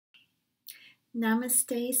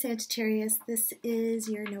Namaste, Sagittarius. This is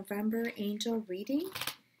your November angel reading.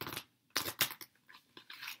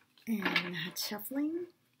 And I'm not shuffling.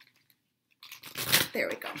 There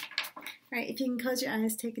we go. All right, if you can close your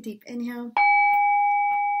eyes, take a deep inhale.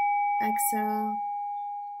 Exhale,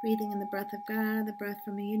 breathing in the breath of God, the breath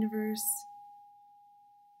from the universe.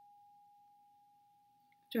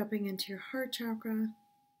 Dropping into your heart chakra,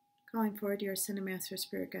 calling forward your Ascended Master,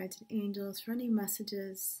 Spirit Guides, and Angels for any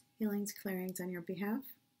messages, healings, clearings on your behalf.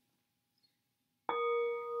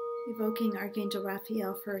 Evoking Archangel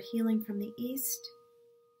Raphael for healing from the east,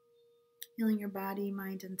 healing your body,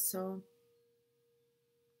 mind, and soul.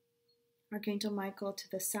 Archangel Michael to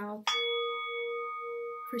the south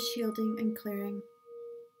for shielding and clearing.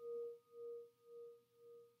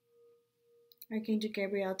 Archangel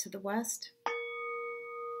Gabriel to the west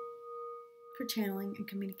for channeling and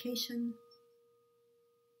communication.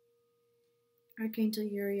 Archangel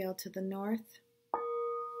Uriel to the north,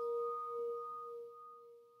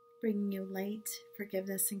 bringing you light,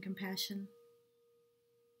 forgiveness, and compassion.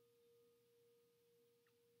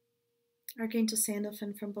 Archangel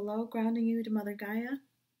Sandalphon from below, grounding you to Mother Gaia.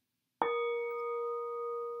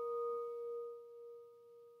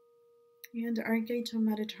 And Archangel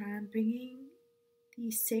Metatron, bringing the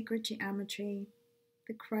sacred geometry,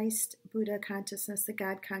 the Christ Buddha consciousness, the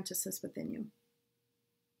God consciousness within you.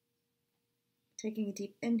 Taking a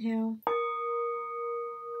deep inhale.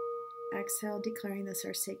 Exhale, declaring this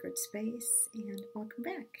our sacred space, and welcome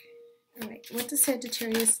back. All right, what does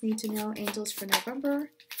Sagittarius need to know, angels, for November?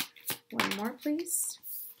 One more, please.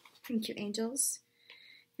 Thank you, angels.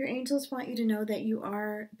 Your angels want you to know that you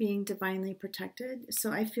are being divinely protected.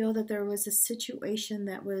 So I feel that there was a situation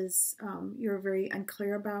that was you're very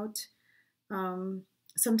unclear about.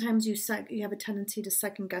 Sometimes you have a tendency to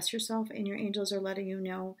second guess yourself, and your angels are letting you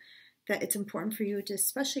know that it's important for you to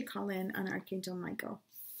especially call in on Archangel Michael.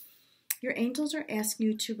 Your angels are asking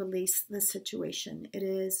you to release the situation. It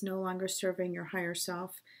is no longer serving your higher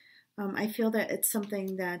self. I feel that it's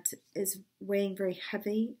something that is weighing very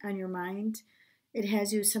heavy on your mind. It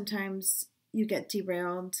has you, sometimes you get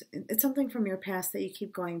derailed. It's something from your past that you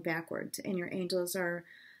keep going backwards, and your angels are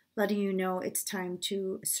letting you know it's time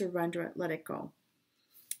to surrender it, let it go.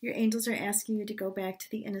 Your angels are asking you to go back to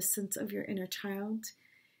the innocence of your inner child,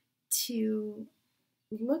 to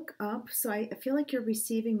look up. So I feel like you're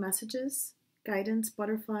receiving messages, guidance,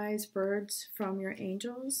 butterflies, birds from your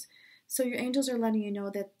angels. So your angels are letting you know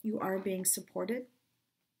that you are being supported.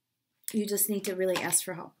 You just need to really ask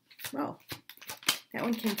for help. Whoa, that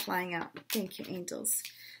one came flying out. Thank you, angels.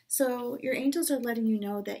 So your angels are letting you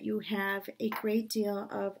know that you have a great deal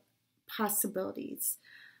of possibilities.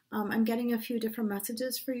 I'm getting a few different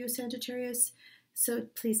messages for you, Sagittarius, so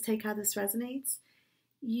please take how this resonates.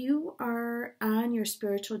 You are on your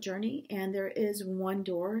spiritual journey, and there is one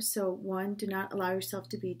door. So one, do not allow yourself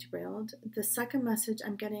to be derailed. The second message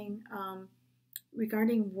I'm getting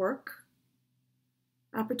regarding work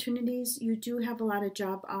opportunities, you do have a lot of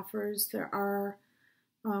job offers. There are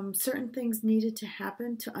certain things needed to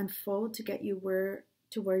happen to unfold to get you where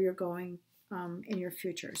you're going in your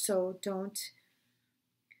future. So don't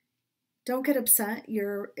get upset.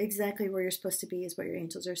 You're exactly where you're supposed to be is what your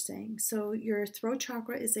angels are saying. So your throat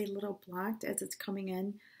chakra is a little blocked as it's coming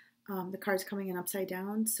in. The card's coming in upside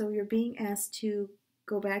down. So you're being asked to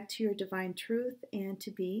go back to your divine truth and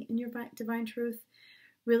to be in your divine truth.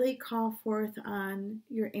 Really call forth on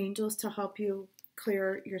your angels to help you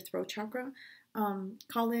clear your throat chakra.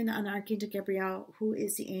 Call in on Archangel Gabriel, who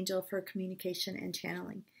is the angel for communication and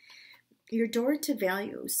channeling. Your door to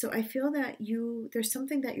value. So I feel that there's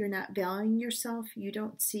something that you're not valuing yourself. You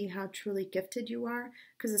don't see how truly gifted you are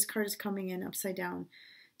because this card is coming in upside down.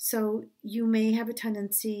 So you may have a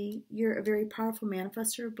tendency, you're a very powerful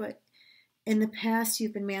manifester, but in the past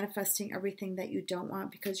you've been manifesting everything that you don't want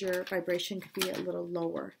because your vibration could be a little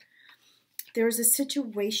lower. There's a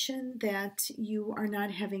situation that you are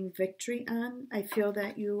not having victory on. I feel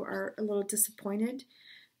that you are a little disappointed.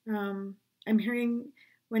 I'm hearing,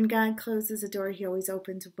 when God closes a door, he always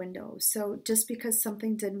opens a window. So just because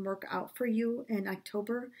something didn't work out for you in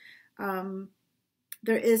October,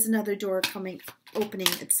 there is another door opening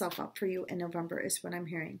itself up for you in November is what I'm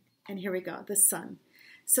hearing. And here we go, the Sun.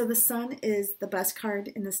 So the Sun is the best card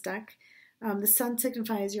in this deck. The Sun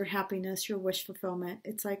signifies your happiness, your wish fulfillment.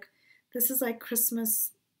 It's like, this is like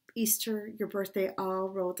Christmas, Easter, your birthday, all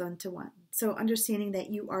rolled into one. So understanding that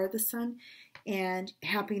you are the Sun and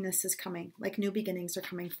happiness is coming, like new beginnings are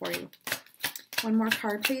coming for you. One more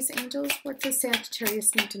card, please, angels. What does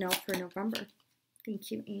Sagittarius need to know for November?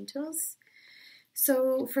 Thank you, angels.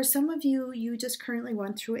 So for some of you, you just currently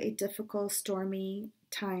went through a difficult, stormy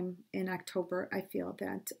time in October. I feel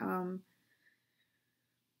that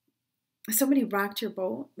somebody rocked your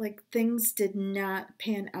boat. Like things did not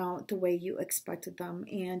pan out the way you expected them.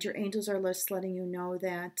 And your angels are just letting you know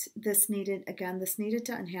that this needed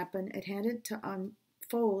to happen. It had to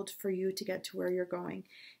unfold for you to get to where you're going.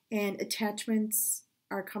 And attachments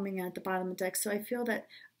are coming at the bottom of the deck. So I feel that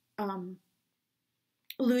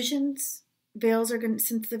illusions, veils are going to,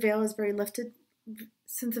 since the veil is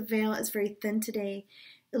very thin today,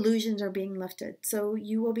 illusions are being lifted. So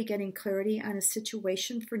you will be getting clarity on a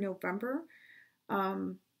situation for November.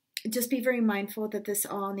 Just be very mindful that this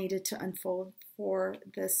all needed to unfold for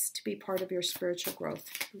this to be part of your spiritual growth,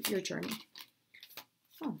 your journey.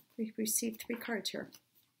 Oh, we received 3 cards here.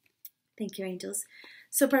 Thank you, angels.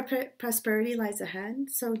 So prosperity lies ahead.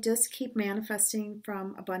 So just keep manifesting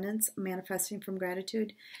from abundance, manifesting from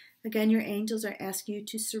gratitude. Again, your angels are asking you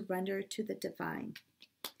to surrender to the divine.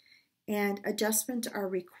 And adjustments are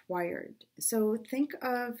required. So think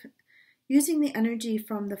of using the energy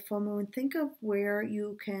from the full moon. Think of where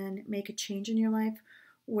you can make a change in your life,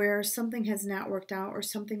 where something has not worked out or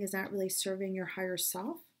something is not really serving your higher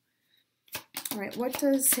self. All right, what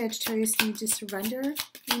does Sagittarius need to surrender,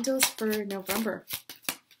 angels, for November?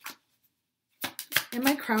 And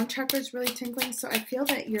my crown chakra is really tingling, so I feel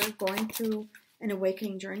that you're going through an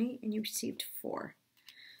awakening journey, and you received 4.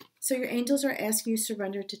 So your angels are asking you to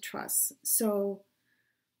surrender to trust. So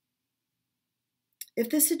if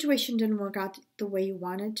this situation didn't work out the way you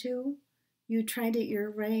wanted to, you tried it your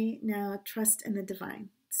way, now trust in the divine.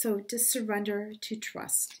 So just surrender to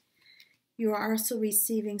trust. You are also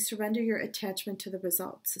receiving, surrender your attachment to the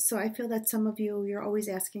results. So I feel that some of you, you're always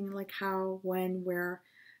asking like how, when, where.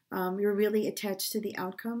 You're really attached to the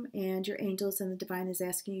outcome, and your angels and the divine is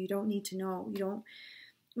asking you don't need to know.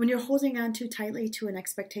 When you're holding on too tightly to an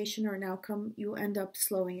expectation or an outcome, you end up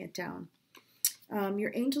slowing it down.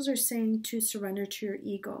 Your angels are saying to surrender to your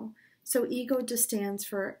ego. So ego just stands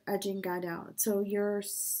for edging God out. So you're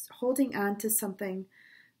holding on to something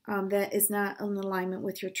that is not in alignment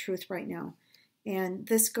with your truth right now. And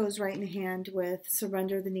this goes right in hand with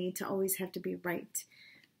surrender the need to always have to be right.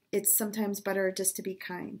 It's sometimes better just to be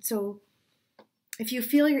kind. So if you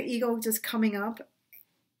feel your ego just coming up,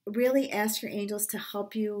 really ask your angels to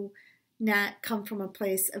help you not come from a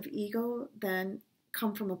place of ego, then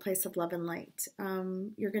come from a place of love and light.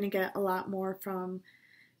 You're going to get a lot more from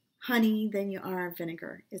honey than you are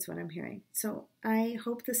vinegar, is what I'm hearing. So I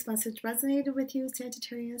hope this message resonated with you,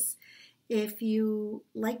 Sagittarius. If you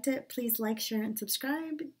liked it, please like, share, and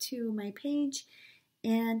subscribe to my page.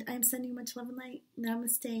 And I'm sending you much love and light.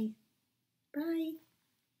 Namaste. Bye.